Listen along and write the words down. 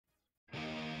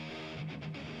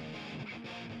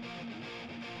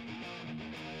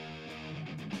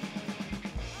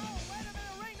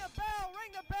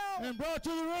And brought to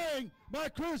the ring by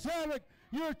Chris Havoc,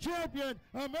 your champion,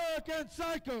 American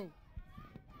Psycho.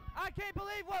 I can't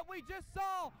believe what we just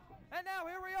saw. And now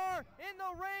here we are in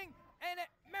the ring, and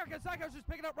American Psycho's just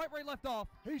picking up right where he left off.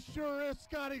 He sure is,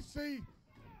 Scotty C.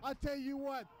 I tell you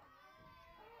what,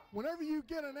 whenever you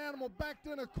get an animal backed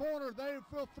in a corner, they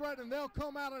feel threatened, they'll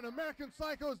come out, and American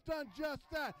Psycho has done just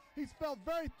that. He's felt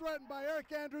very threatened by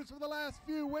Arrick Andrews for the last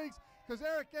few weeks because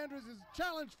Arrick Andrews is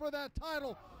challenged for that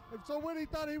title. And so what he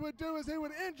thought he would do is he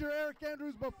would injure Arrick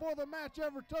Andrews before the match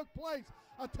ever took place.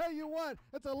 I'll tell you what,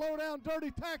 it's a low-down,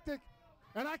 dirty tactic,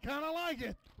 and I kind of like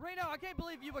it. Reno, I can't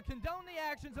believe you would condone the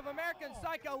actions of American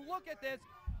Psycho. Look at this.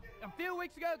 A few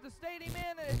weeks ago at the Stadium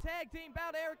Inn in a tag team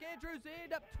bout, Arrick Andrews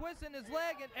ended up twisting his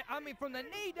leg, and I mean from the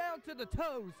knee down to the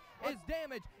toes is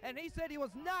damaged, and he said he was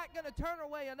not going to turn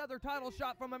away another title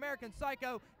shot from American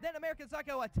Psycho. Then American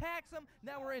Psycho attacks him.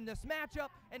 Now we're in this matchup,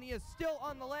 and he is still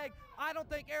on the leg. I don't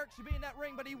think Arrick should be in that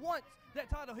ring, but he wants that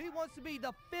title. He wants to be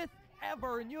the 5th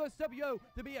ever in USWO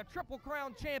to be a Triple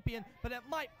Crown champion, but it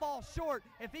might fall short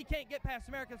if he can't get past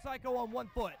American Psycho on one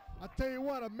foot. I tell you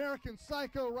what, American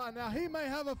Psycho right now, he may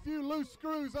have a few loose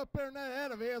screws up there in that head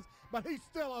of his, but he's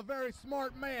still a very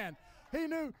smart man. He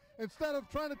knew instead of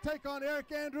trying to take on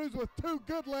Arrick Andrews with 2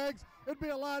 good legs, it'd be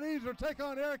a lot easier to take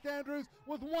on Arrick Andrews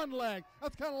with 1 leg.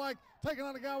 That's kind of like taking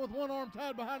on a guy with 1 arm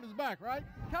tied behind his back, right?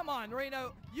 Come on,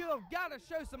 Reno. You have got to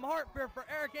show some heart here for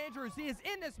Arrick Andrews. He is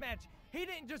in this match. He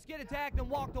didn't just get attacked and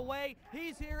walked away.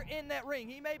 He's here in that ring.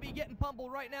 He may be getting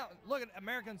pummeled right now. Look at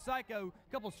American Psycho.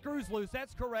 A couple screws loose.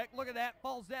 That's correct. Look at that.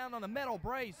 Falls down on a metal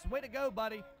brace. Way to go,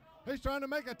 buddy. He's trying to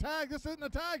make a tag. This isn't a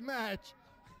tag match.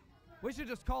 We should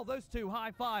just call those two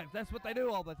high fives. That's what they do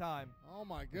all the time. Oh,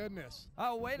 my goodness.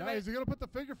 Oh, wait a minute. Is he going to put the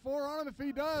figure 4 on him? If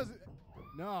he does,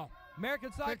 no.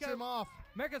 American Psycho Kicks him off.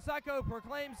 American Psycho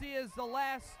proclaims he is the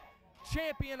last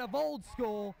champion of old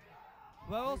school.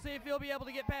 Well, we'll see if he'll be able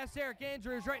to get past Arrick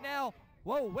Andrews right now.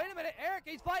 Whoa, wait a minute. Arrick,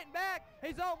 he's fighting back.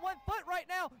 He's on 1 foot right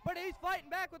now, but he's fighting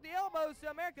back with the elbows to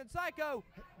American Psycho.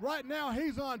 Right now,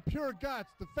 he's on pure guts.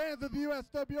 The fans of the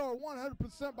USWO are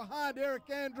 100% behind Arrick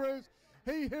Andrews.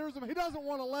 He hears him. He doesn't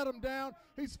want to let him down.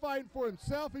 He's fighting for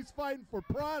himself. He's fighting for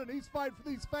pride, and he's fighting for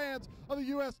these fans of the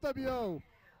USWO.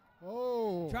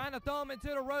 Oh. Trying to throw him into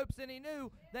the ropes, and he knew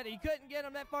that he couldn't get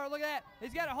him that far. Look at that.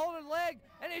 He's got a hold of the leg,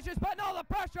 and he's just putting all the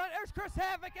pressure on. There's Chris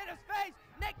Havoc in his face.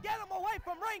 Nick, get him away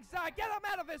from ringside. Get him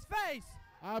out of his face.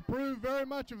 I approve very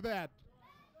much of that.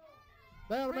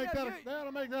 They ought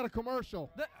to make that a commercial.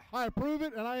 I approve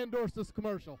it, and I endorse this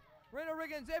commercial. Reno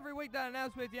Riggins, every week that I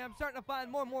announce with you, I'm starting to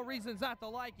find more and more reasons not to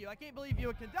like you. I can't believe you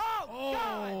would condone. Oh,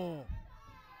 God.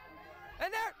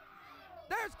 And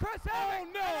there's Chris Havoc.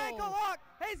 Oh, no. An ankle lock.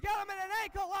 He's got him in an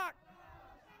ankle lock.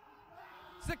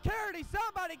 Security,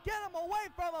 somebody get him away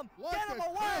from him. Get him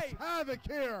away. Chris Havoc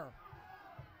here.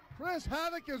 Chris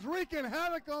Havoc is wreaking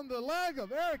havoc on the leg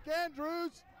of Arrick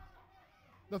Andrews.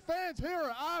 The fans here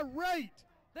are irate.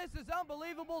 This is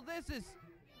unbelievable.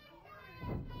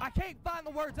 I can't find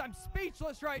the words. I'm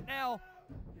speechless right now.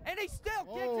 And he still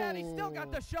kicks out. He's still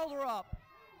got the shoulder up.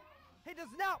 He does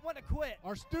not want to quit.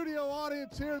 Our studio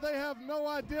audience here, they have no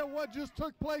idea what just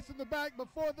took place in the back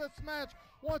before this match.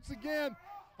 Once again,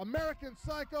 American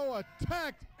Psycho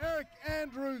attacked Arrick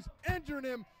Andrews, injured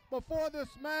him before this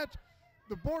match.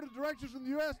 The board of directors from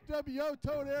the USWO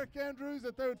told Arrick Andrews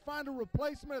that they would find a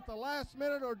replacement at the last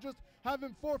minute or just have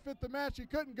him forfeit the match. He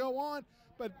couldn't go on,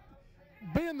 but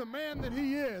being the man that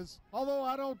he is, although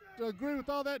I don't agree with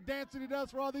all that dancing he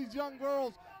does for all these young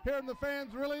girls here, and the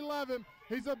fans really love him.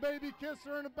 He's a baby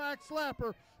kisser and a back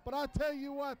slapper. But I tell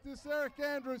you what, this Arrick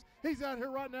Andrews, he's out here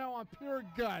right now on pure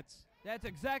guts. That's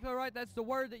exactly right. That's the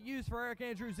word that used for Arrick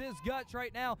Andrews, his guts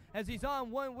right now, as he's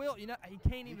on one wheel. You know, he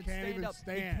can't even stand up.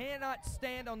 He cannot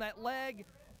stand on that leg.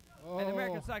 Oh. And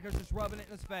American Psycho's just rubbing it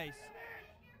in his face.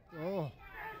 Oh.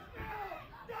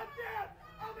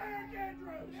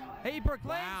 He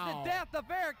proclaims the death of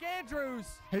Arrick Andrews.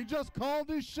 He just called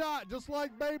his shot, just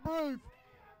like Babe Ruth.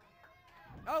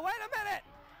 Oh, wait a minute.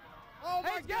 Oh,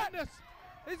 my goodness.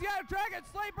 He's got a Dragon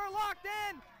Sleeper locked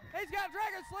in. He's got a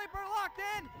Dragon Sleeper locked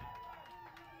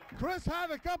in. Chris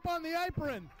Havoc up on the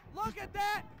apron. Look at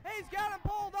that. He's got him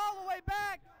pulled all the way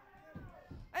back.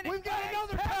 And we've got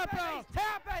another tap out. He's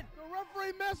tapping. The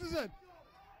referee misses it.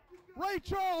 Ray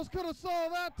Charles could have saw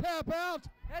that tap out.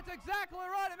 That's exactly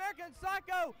right, American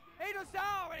Psycho. He just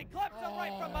and he clips him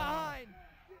right from behind.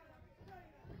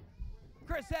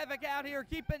 Chris Havoc out here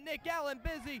keeping Nick Allen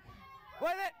busy.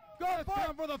 Wait a minute.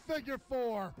 Going for the figure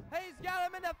 4. He's got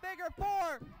him in the figure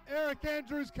 4. Arrick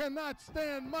Andrews cannot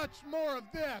stand much more of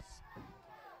this.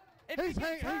 If he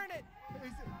can turn it.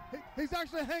 He's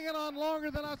actually hanging on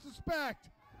longer than I suspect.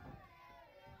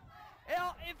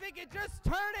 If he can just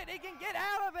turn it, he can get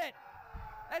out of it.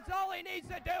 That's all he needs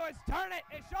to do is turn it.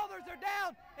 His shoulders are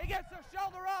down. He gets the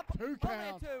shoulder up. 2 Only a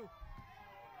count. 2.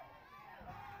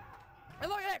 And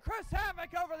look at that, Chris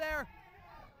Havoc over there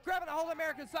grabbing a hold of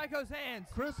American Psycho's hands.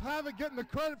 Chris Havoc getting the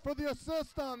credit for the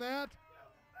assist on that.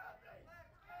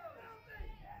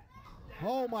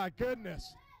 Oh my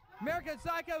goodness. American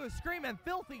Psycho is screaming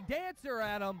filthy dancer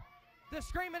at him. Just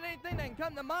screaming anything that can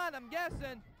come to mind, I'm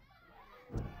guessing.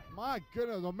 My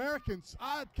goodness, Americans,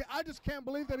 I just can't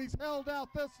believe that he's held out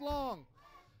this long.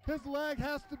 His leg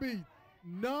has to be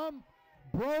numb,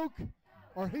 broke,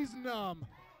 or he's numb.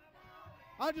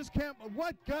 I just can't,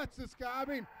 what guts this guy. I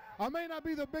mean, I may not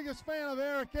be the biggest fan of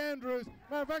Arrick Andrews.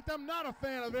 Matter of fact, I'm not a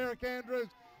fan of Arrick Andrews.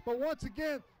 But once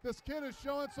again, this kid is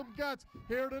showing some guts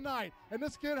here tonight. And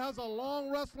this kid has a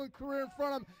long wrestling career in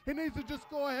front of him. He needs to just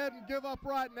go ahead and give up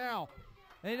right now.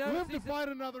 Live to fight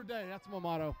another day. That's my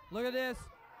motto. Look at this.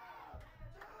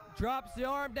 Drops the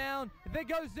arm down. If it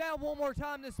goes down one more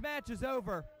time, this match is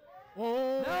over.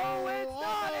 Oh, no, it's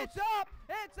not. It's up.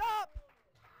 It's up.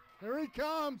 Here he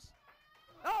comes.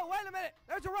 Oh, wait a minute.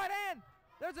 There's a right hand.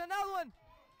 There's another one.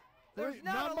 There's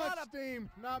not much steam.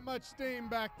 Not much steam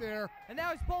back there. And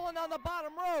now he's pulling on the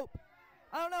bottom rope.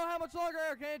 I don't know how much longer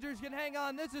Arrick Andrews can hang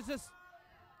on. This is just,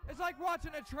 it's like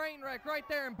watching a train wreck right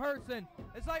there in person.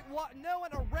 It's like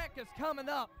knowing a wreck is coming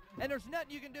up, and there's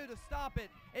nothing you can do to stop it.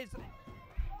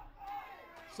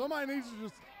 Somebody needs to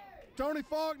just, Tony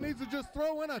Falk needs to just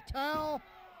throw in a towel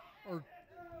or,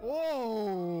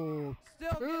 whoa.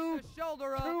 Still gets the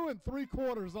shoulder up. 2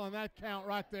 3/4 on that count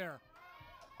right there.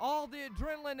 All the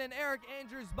adrenaline in Arrick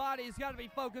Andrews' body has got to be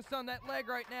focused on that leg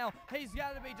right now. He's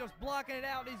got to be just blocking it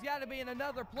out. He's got to be in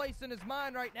another place in his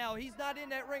mind right now. He's not in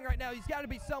that ring right now. He's got to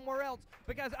be somewhere else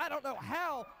because I don't know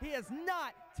how he has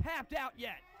not tapped out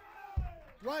yet.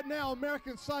 Right now,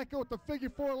 American Psycho with the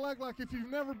figure 4 leg lock. If you've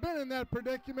never been in that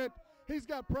predicament, he's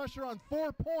got pressure on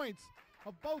 4 points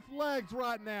of both legs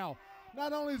right now.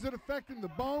 Not only is it affecting the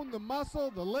bone, the muscle,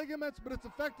 the ligaments, but it's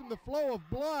affecting the flow of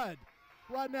blood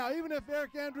right now. Even if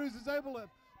Arrick Andrews is able to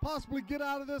possibly get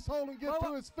out of this hole and get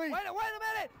to his feet. Wait a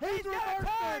minute. He's got it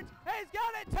turned. He's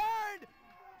got it turned.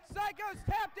 Psycho's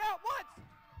tapped out once.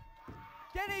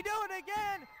 Can he do it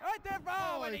again? Right there.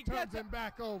 Oh, and he turns him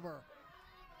back over.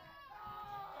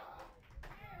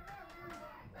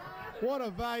 What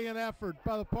a valiant effort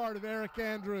by the part of Arrick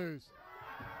Andrews.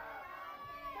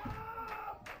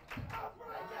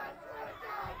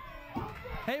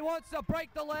 He wants to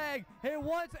break the leg. He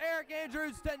wants Arrick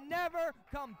Andrews to never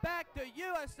come back to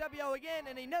USWO again,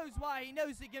 and he knows why. He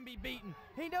knows he can be beaten.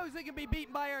 He knows he can be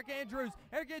beaten by Arrick Andrews.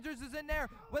 Arrick Andrews is in there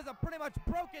with a pretty much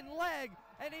broken leg,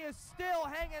 and he is still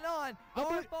hanging on. The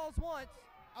arm falls once.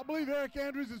 I believe Arrick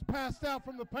Andrews is passed out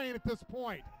from the pain at this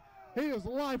point. He is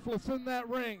lifeless in that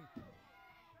ring.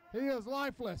 He is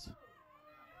lifeless.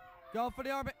 Going for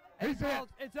the arm. He's it.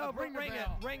 It's over. Ring it.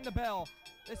 Ring the bell.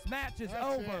 This match is That's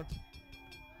over. It.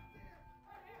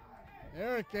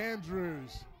 Arrick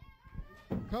Andrews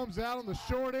comes out on the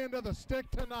short end of the stick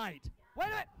tonight. Wait a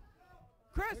minute.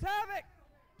 Chris Havoc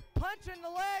punching the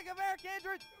leg of Arrick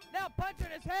Andrews. Now punching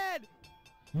his head.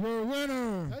 Your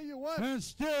winner. Tell you what. And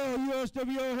still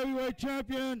USWO Heavyweight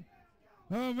Champion,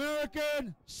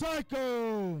 American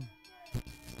Psycho.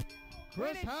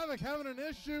 Chris Havoc having an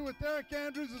issue with Arrick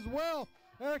Andrews as well.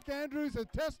 Arrick Andrews had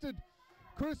tested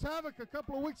Chris Havoc a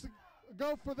couple of weeks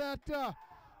ago for that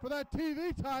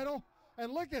TV title,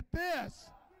 and look at this.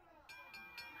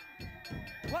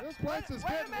 What? This place is Wait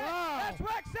getting a minute. loud. That's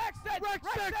Rex Sexton. Rex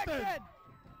Sexton.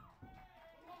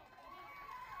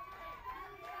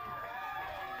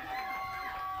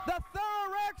 The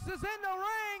Thorough Rex is in the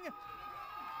ring.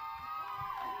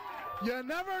 You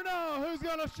never know who's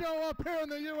going to show up here in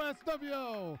the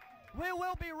USWO. We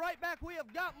will be right back. We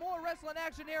have got more wrestling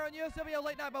action here on USWO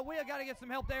Late Night, but we have got to get some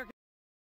help there.